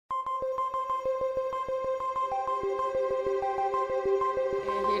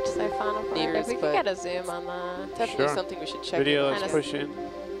Siphonophore. Meters, If we could but get a zoom on the... definitely Sure. something we should check. Video, in. let's Kinda push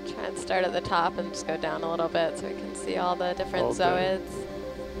in. Try and start at the top and just go down a little bit so we can see all the different All day. zooids.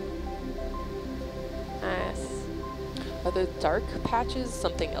 Nice. Are the dark patches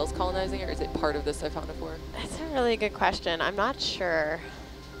something else colonizing, or is it part of the Siphonophore? That's a really good question. I'm not sure.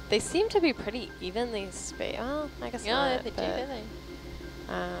 They seem to be pretty evenly spaced. Well, I guess not. But,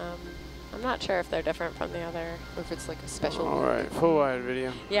 I'm not sure if they're different from the other. Or if it's like a special. All right, full wide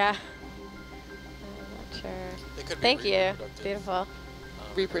video. Yeah. I'm not sure. They could be Thank you. reproductive, Beautiful.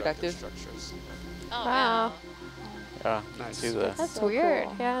 Reproductive. structures. Oh, Wow. Yeah, nice. See the That's so weird.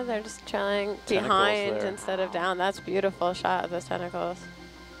 cool. Yeah, they're just chilling Tentacles behind there. instead of down. That's a beautiful shot of those tentacles.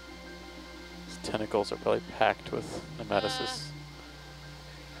 these tentacles are probably packed with nematocysts.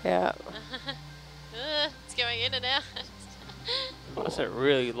 Yeah. It's going in and out. That's a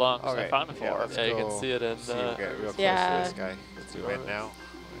really long Okay, Siphonophore. yeah, let's Yeah, you can go see it in see we'll get real close Yeah. to this guy. Let's zoom in now.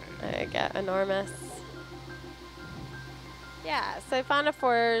 They get enormous. Yeah,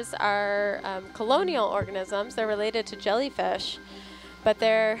 Siphonophores are colonial organisms. They're related to jellyfish, but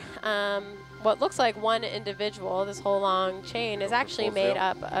they're what looks like one individual. This whole long chain is actually made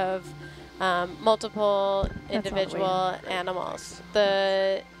up of multiple individual animals.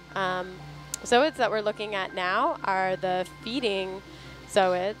 The zooids that we're looking at now are the feeding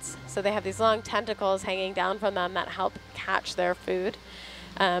zooids. So they have these long tentacles hanging down from them that help catch their food.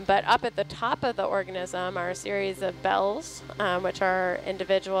 But up at the top of the organism are a series of bells, which are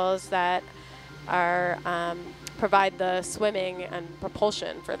individuals that are provide the swimming and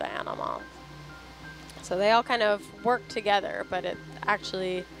propulsion for the animal. So they all kind of work together, but it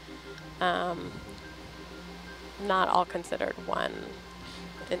actually not all considered one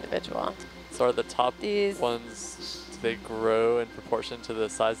individual. So are the top These ones, do they grow in proportion to the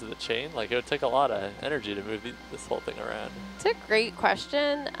size of the chain? Like it would take a lot of energy to move this whole thing around. It's a great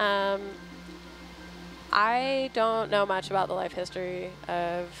question. I don't know much about the life history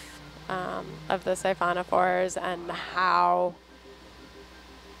of the Siphonophores and how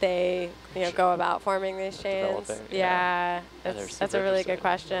they go about forming these chains. Developing, Yeah, And they're that's super a really good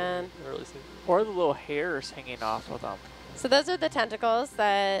interesting. question. Really see. Or the little hairs hanging off of them. So those are the tentacles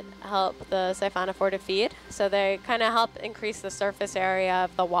that help the Siphonophore to feed. So they kind of help increase the surface area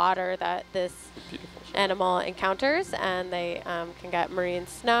of the water that this Beautiful shot. animal encounters, and they can get marine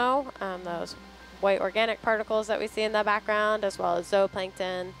snow, those white organic particles that we see in the background, as well as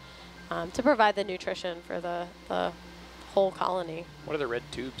zooplankton, to provide the nutrition for the whole colony. What are the red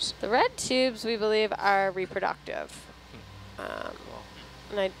tubes? The red tubes, we believe, are reproductive.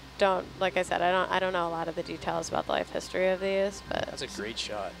 And I don't, like I said, I don't know a lot of the details about the life history of these, but That's a great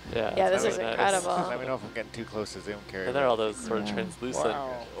shot. Yeah, yeah, it's this is really nice. incredible. Let me know if I'm getting too close to zoom, Carrie. And there are all those sort of Yeah. translucent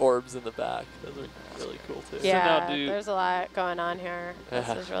Wow. orbs in the back. Those are really cool too. Yeah, now do- there's a lot going on here. This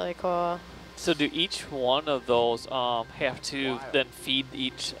Yeah. is really cool. So do each one of those have to then feed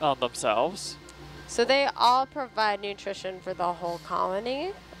each themselves? So they all provide nutrition for the whole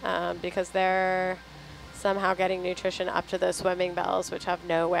colony because they're somehow getting nutrition up to the swimming bells, which have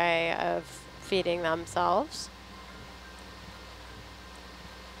no way of feeding themselves.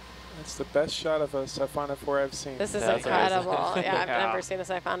 That's the best shot of a Siphonophore I've seen. This is That's amazing. incredible. Yeah, I've Yeah. never seen a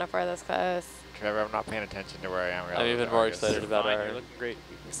Siphonophore this close. Trevor, I'm not paying attention to where I am. I'm even more excited You're about fine, our you're looking great.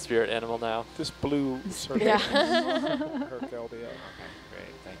 spirit animal now. This blue circle. Yeah. Herc LDL. Okay,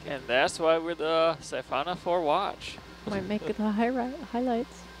 great, thank you. And that's why we're the Siphonophore Watch. Might make it the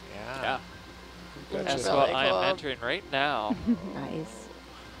highlights. Yeah. Gotcha. That's really what I am cool. entering right now. Nice.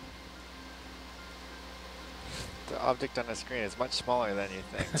 The object on the screen is much smaller than you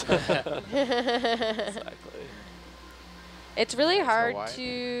think. Exactly. It's really So hard why?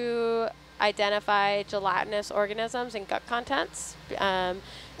 to identify gelatinous organisms in gut contents.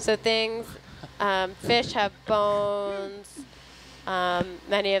 So things, fish have bones.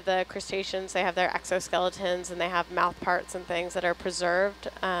 Many of the crustaceans, they have their exoskeletons and they have mouth parts and things that are preserved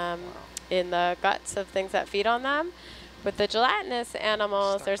in the guts of things that feed on them. With the gelatinous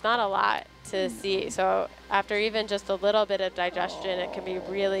animals, there's not a lot to see. So after even just a little bit of digestion, it can be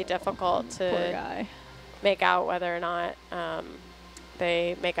really difficult Poor to guy. make out whether or not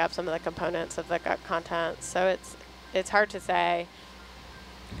they make up some of the components of the gut contents. So it's hard to say.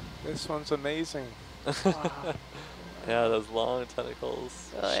 This one's amazing. Yeah, those long tentacles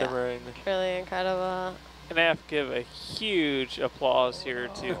Oh, yeah. shimmering. Really incredible. And I have to give a huge applause here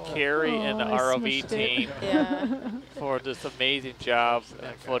to Carrie and the Oh, I ROV smushed it. team Yeah. for this amazing job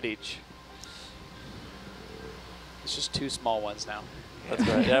and footage. It's just two small ones now. That's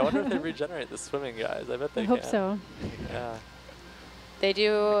right. Yeah, I wonder if they regenerate the swimming guys. I bet they I can. hope so. Yeah. They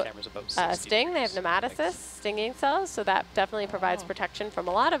do Camera's about 60 sting. They have degrees. nematocysts, Thanks. stinging cells, so that definitely provides protection from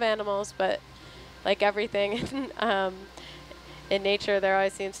a lot of animals. But like everything in nature, there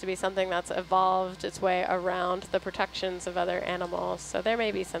always seems to be something that's evolved its way around the protections of other animals. So there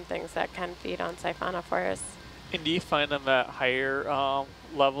may be some things that can feed on siphonophores. And do you find them at higher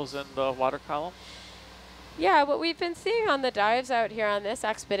levels in the water column? Yeah, what we've been seeing on the dives out here on this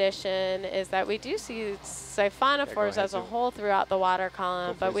expedition is that we do see siphonophores ahead, as a Zoom. whole throughout the water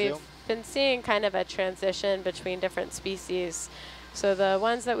column, for but we've Zoom. been seeing kind of a transition between different species. So the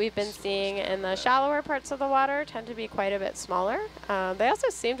ones that we've been seeing in the shallower parts of the water tend to be quite a bit smaller. They also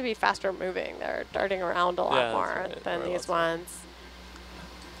seem to be faster moving. They're darting around a lot Yeah, that's more right, than more or these less. ones.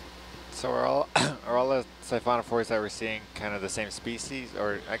 So are all are all the siphonophores that we're seeing kind of the same species,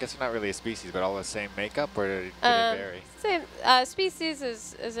 or I guess they're not really a species, but all the same makeup, or do they vary? Same, species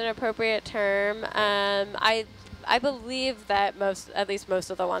is an appropriate term. I believe that at least most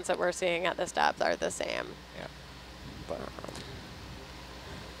of the ones that we're seeing at this depth are the same. Yeah. But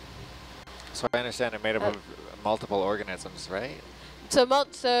so I understand they're made up of multiple organisms, right? So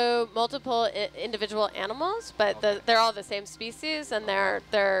multiple individual animals, but they're all the same species, and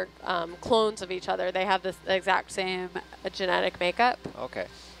they're clones of each other. They have the exact same genetic makeup. Okay,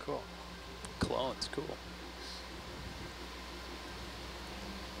 cool. Clones, cool.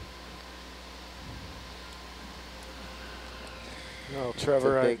 No,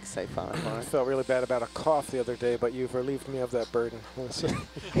 Trevor, I big siphonophore. felt really bad about a cough the other day, but you've relieved me of that burden.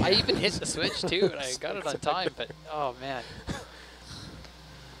 I even hit the switch too, and I got it on time, but oh man.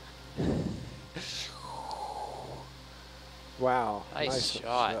 Wow. Nice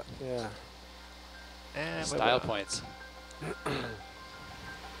shot. Yeah. And Style points.